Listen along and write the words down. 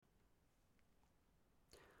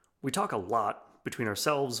We talk a lot between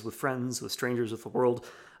ourselves, with friends, with strangers, with the world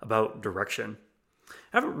about direction.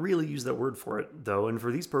 I haven't really used that word for it, though, and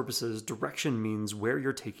for these purposes, direction means where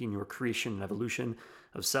you're taking your creation and evolution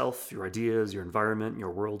of self, your ideas, your environment,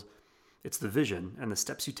 your world. It's the vision and the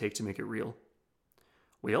steps you take to make it real.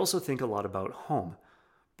 We also think a lot about home.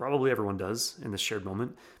 Probably everyone does in this shared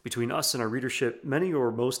moment. Between us and our readership, many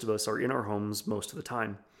or most of us are in our homes most of the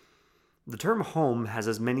time. The term home has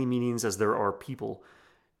as many meanings as there are people.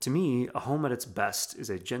 To me, a home at its best is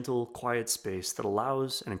a gentle, quiet space that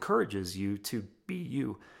allows and encourages you to be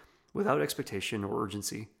you, without expectation or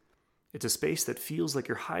urgency. It's a space that feels like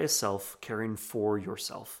your highest self caring for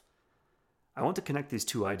yourself. I want to connect these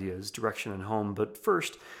two ideas, direction and home, but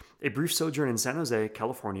first, a brief sojourn in San Jose,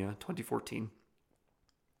 California, 2014.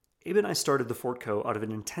 Abe and I started the Fort Co. out of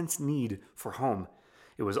an intense need for home.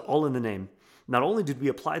 It was all in the name. Not only did we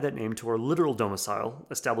apply that name to our literal domicile,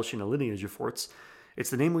 establishing a lineage of forts, it's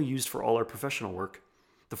the name we used for all our professional work.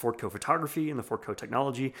 The Fort Co. Photography and the Fort Co.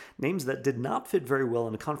 Technology, names that did not fit very well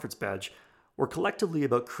in a conference badge, were collectively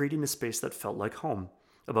about creating a space that felt like home,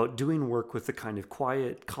 about doing work with the kind of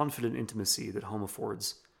quiet, confident intimacy that home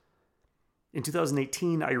affords. In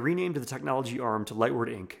 2018, I renamed the technology arm to Lightward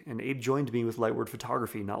Inc., and Abe joined me with Lightward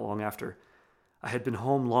Photography not long after. I had been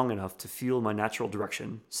home long enough to feel my natural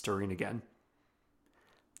direction stirring again.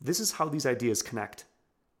 This is how these ideas connect.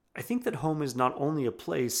 I think that home is not only a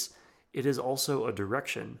place, it is also a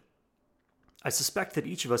direction. I suspect that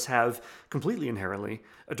each of us have, completely inherently,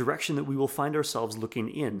 a direction that we will find ourselves looking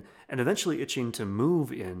in and eventually itching to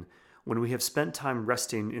move in when we have spent time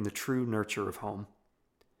resting in the true nurture of home.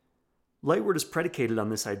 Lightward is predicated on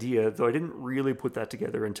this idea, though I didn't really put that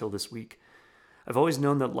together until this week. I've always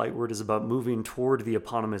known that Lightward is about moving toward the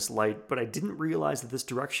eponymous light, but I didn't realize that this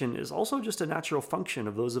direction is also just a natural function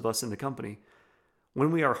of those of us in the company.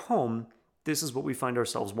 When we are home, this is what we find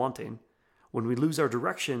ourselves wanting. When we lose our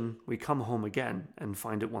direction, we come home again and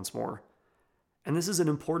find it once more. And this is an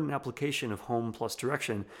important application of home plus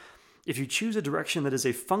direction. If you choose a direction that is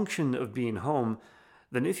a function of being home,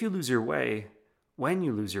 then if you lose your way, when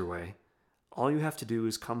you lose your way, all you have to do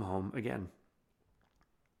is come home again.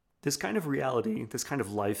 This kind of reality, this kind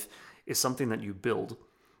of life, is something that you build.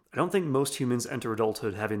 I don't think most humans enter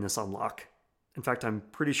adulthood having this on lock. In fact, I'm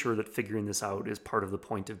pretty sure that figuring this out is part of the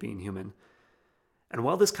point of being human. And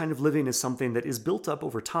while this kind of living is something that is built up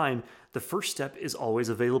over time, the first step is always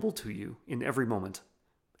available to you in every moment.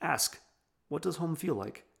 Ask, what does home feel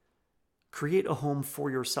like? Create a home for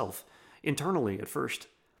yourself, internally at first.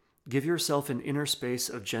 Give yourself an inner space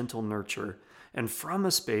of gentle nurture, and from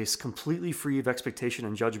a space completely free of expectation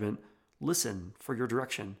and judgment, listen for your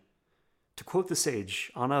direction. To quote the sage,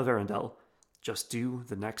 Anna Verendel, just do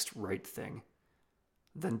the next right thing.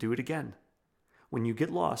 Then do it again. When you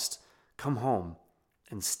get lost, come home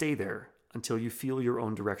and stay there until you feel your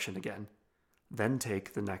own direction again. Then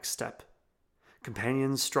take the next step.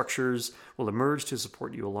 Companions, structures will emerge to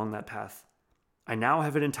support you along that path. I now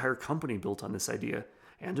have an entire company built on this idea,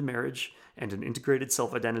 and a marriage, and an integrated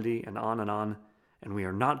self-identity, and on, and we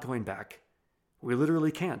are not going back. We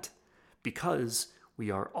literally can't, because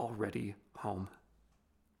we are already home.